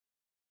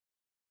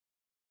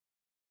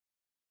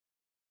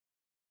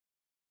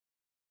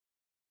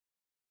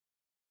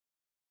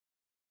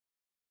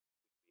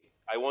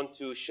I want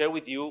to share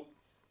with you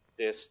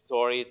the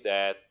story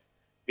that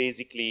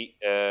basically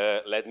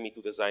led me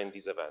to design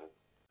this event.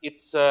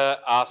 It's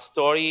a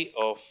story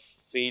of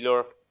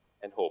failure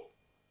and hope.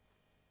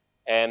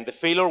 And the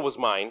failure was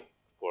mine,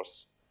 of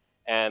course,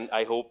 and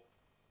I hope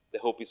the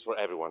hope is for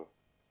everyone.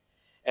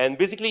 And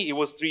basically, it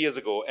was 3 years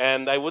ago,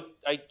 and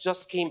I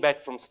just came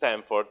back from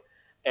Stanford,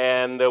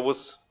 and I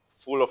was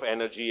full of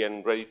energy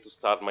and ready to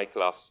start my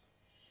class.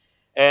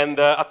 And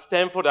at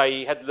Stanford,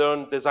 I had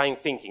learned design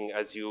thinking,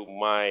 as you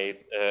might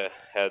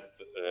have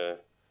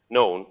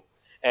known,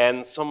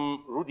 and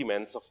some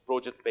rudiments of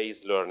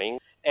project-based learning.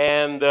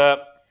 And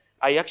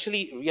I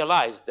actually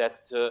realized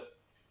that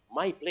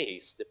my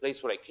place, the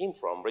place where I came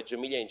from, Reggio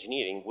Emilia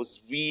Engineering,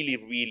 was really,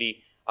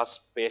 really a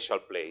special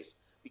place.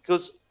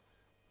 Because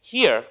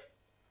here,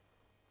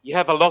 you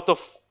have a lot of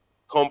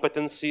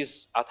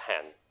competencies at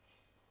hand.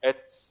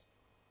 It's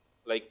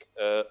like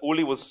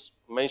Uli was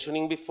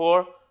mentioning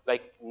before,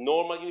 like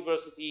normal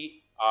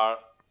university are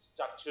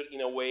structured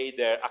in a way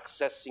that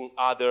accessing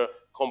other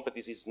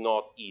competencies is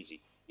not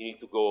easy. You need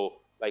to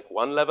go like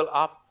one level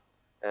up,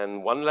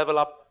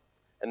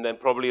 and then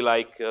probably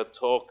like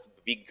talk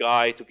big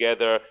guy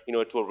together,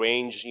 to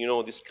arrange,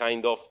 this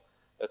kind of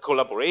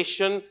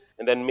collaboration,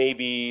 and then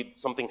maybe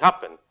something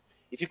happen.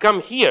 If you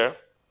come here,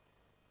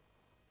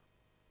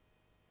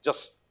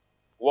 just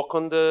walk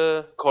on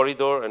the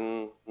corridor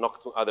and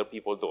knock to other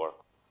people's door.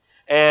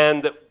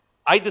 And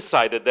I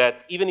decided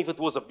that even if it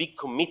was a big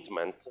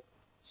commitment,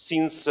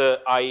 since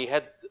I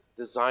had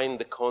designed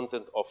the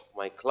content of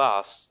my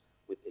class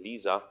with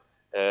Elisa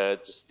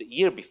just the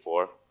year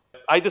before,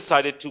 I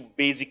decided to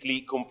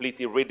basically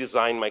completely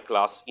redesign my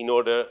class in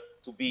order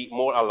to be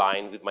more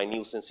aligned with my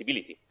new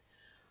sensibility.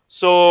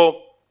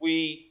 So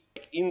we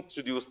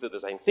introduced the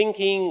design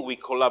thinking, we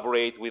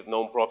collaborate with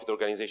non-profit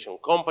organization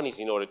companies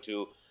in order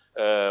to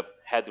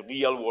had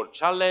real-world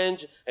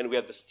challenge, and we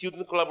had the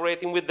student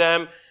collaborating with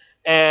them,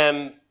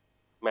 and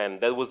man,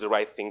 that was the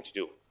right thing to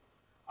do.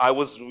 I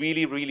was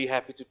really, really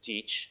happy to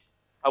teach.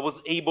 I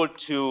was able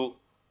to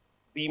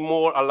be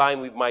more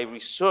aligned with my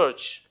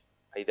research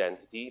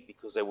identity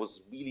because I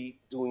was really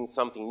doing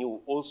something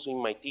new also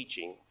in my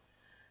teaching.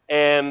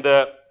 And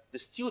the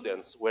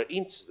students were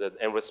interested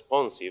and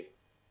responsive,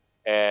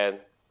 and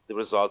the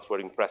results were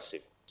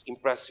impressive.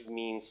 Impressive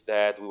means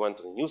that we went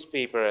to the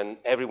newspaper and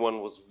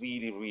everyone was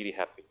really, really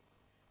happy.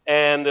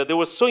 And they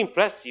were so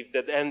impressive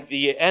that at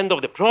the end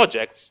of the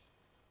projects,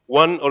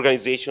 one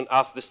organization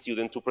asked the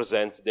student to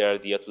present their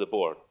idea to the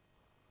board.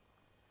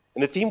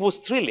 And the theme was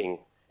thrilling,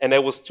 and I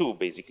was too,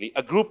 basically.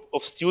 A group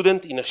of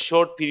students in a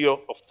short period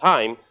of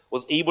time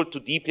was able to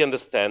deeply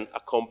understand a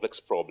complex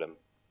problem,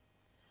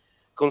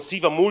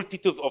 conceive a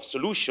multitude of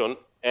solutions,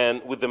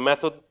 and with the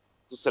method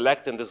to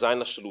select and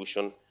design a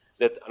solution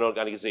that an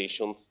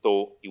organization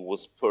thought it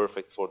was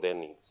perfect for their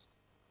needs.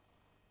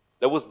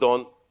 That was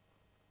done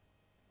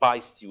by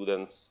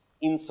students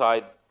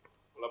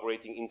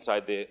collaborating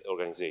inside the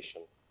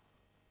organization.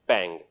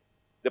 Bang.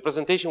 The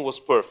presentation was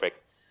perfect,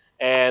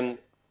 and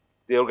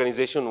the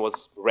organization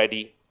was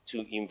ready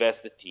to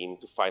invest the team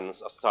to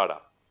finance a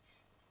startup.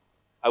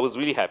 I was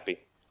really happy.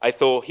 I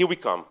thought, here we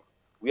come.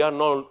 We are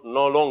no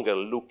longer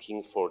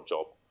looking for a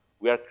job.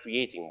 We are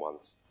creating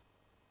ones.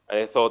 And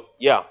I thought,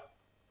 yeah,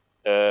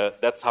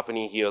 that's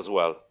happening here as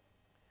well.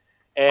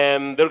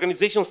 And the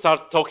organization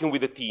started talking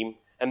with the team,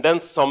 and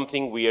then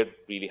something weird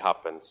really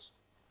happens.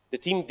 The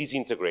team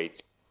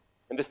disintegrates,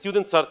 and the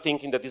students start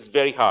thinking that it's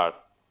very hard.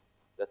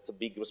 That's a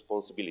big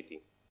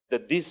responsibility.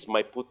 That this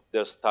might put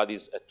their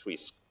studies at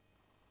risk.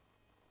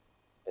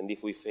 And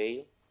if we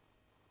fail?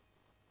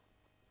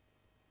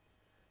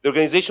 The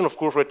organization, of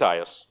course,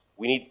 retires.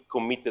 We need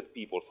committed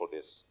people for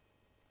this.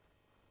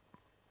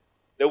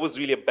 That was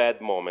really a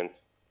bad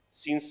moment,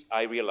 since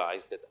I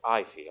realized that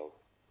I failed.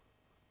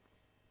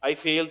 I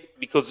failed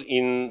because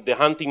in the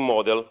hunting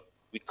model,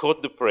 we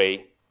caught the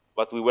prey,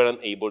 but we weren't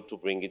able to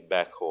bring it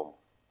back home.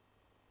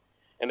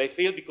 And I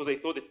failed because I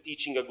thought that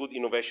teaching a good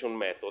innovation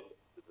method,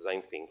 the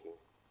design thinking,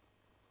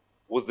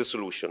 was the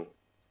solution.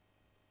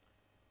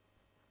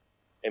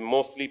 And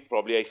mostly,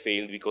 probably I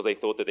failed because I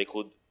thought that I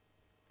could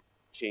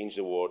change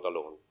the world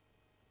alone.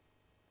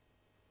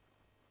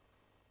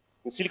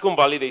 In Silicon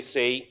Valley, they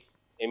say,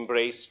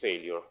 embrace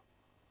failure.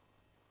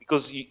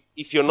 Because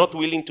if you're not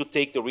willing to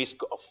take the risk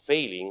of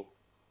failing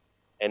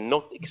and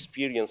not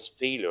experience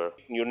failure,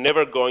 you're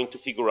never going to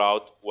figure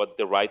out what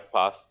the right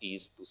path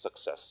is to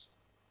success.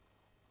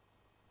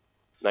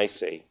 Nice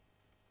say,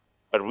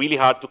 but really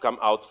hard to come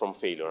out from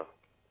failure.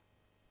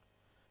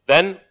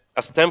 Then,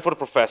 a Stanford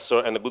professor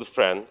and a good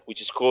friend,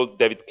 which is called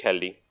David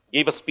Kelley,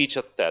 gave a speech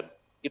at TED.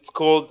 It's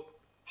called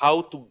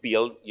How to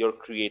Build Your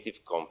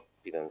Creative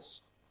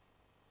Confidence.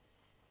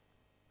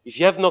 If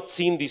you have not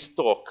seen this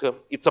talk,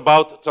 it's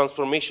about a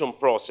transformation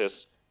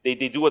process they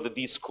do at the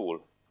D School.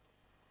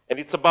 And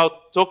it's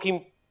about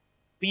talking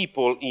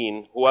people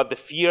in who had the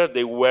fear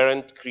they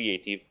weren't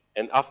creative,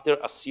 and after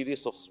a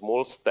series of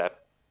small steps,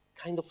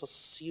 kind of a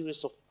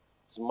series of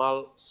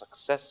small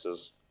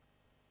successes,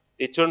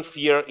 they turn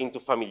fear into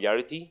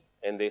familiarity,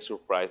 and they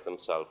surprise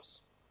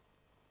themselves.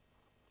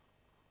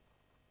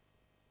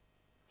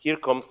 Here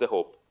comes the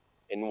hope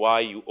and why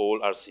you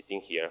all are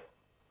sitting here.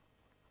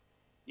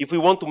 If we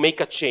want to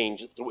make a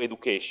change through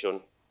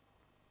education,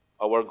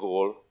 our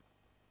goal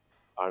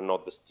are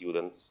not the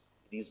students,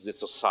 it is the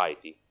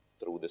society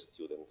through the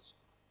students.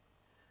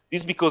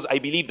 This is because I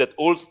believe that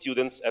all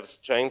students have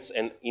strengths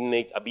and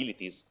innate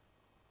abilities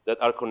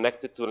that are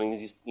connected to an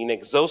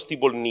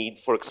inexhaustible need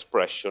for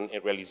expression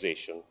and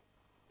realization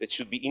that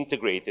should be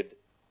integrated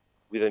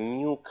with a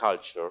new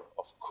culture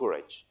of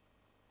courage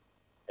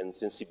and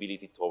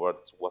sensibility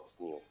towards what's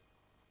new.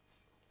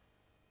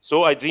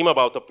 So I dream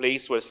about a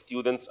place where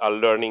students are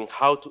learning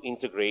how to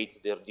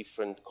integrate their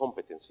different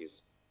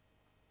competencies,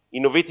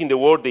 innovating the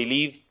world they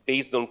live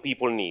based on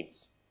people's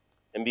needs,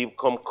 and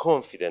become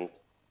confident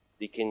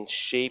they can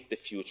shape the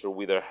future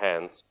with their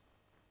hands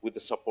with the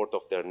support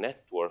of their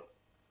network,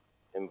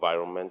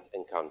 environment,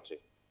 and country.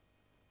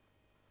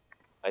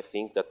 I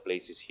think that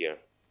place is here.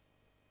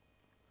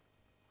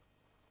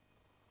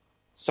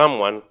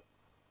 Someone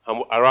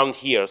around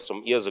here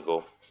some years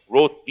ago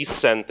wrote this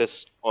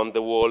sentence on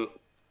the wall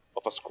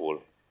of a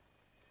school.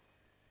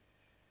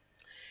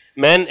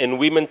 Men and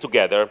women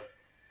together,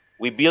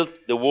 we built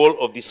the wall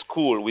of this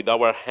school with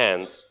our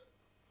hands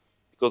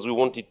because we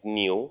want it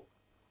new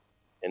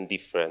and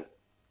different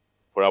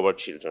for our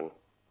children.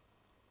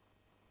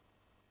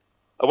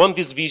 I want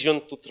this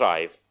vision to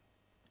thrive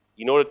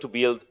in order to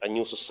build a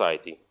new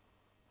society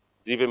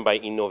driven by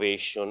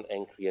innovation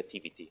and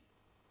creativity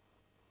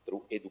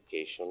through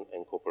education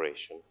and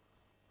cooperation.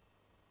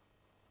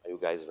 Are you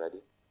guys ready?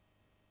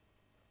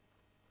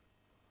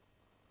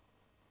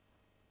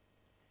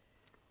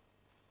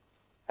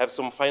 I have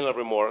some final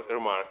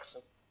remarks.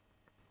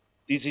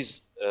 This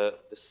is the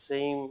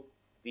same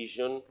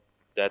vision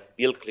that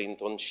Bill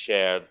Clinton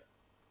shared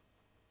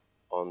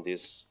on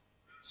this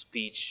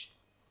speech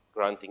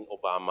granting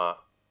Obama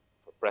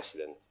for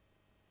president.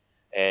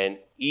 And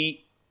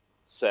he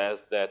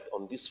says that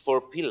on these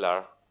 4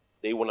 pillars,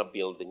 they want to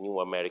build the new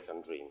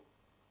American dream.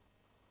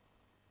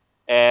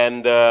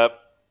 And the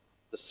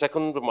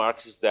second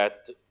remark is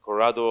that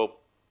Corrado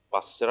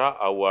Passera,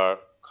 our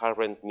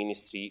current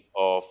Ministry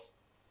of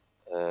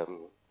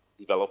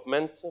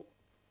Development,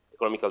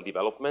 Economical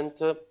Development,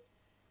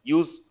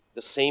 use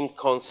the same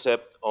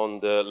concept on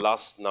the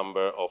last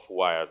number of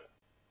Wired.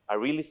 I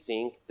really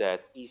think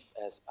that if,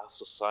 as a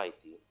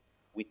society,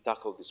 we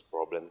tackle this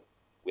problem,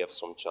 we have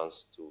some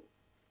chance to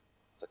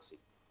succeed.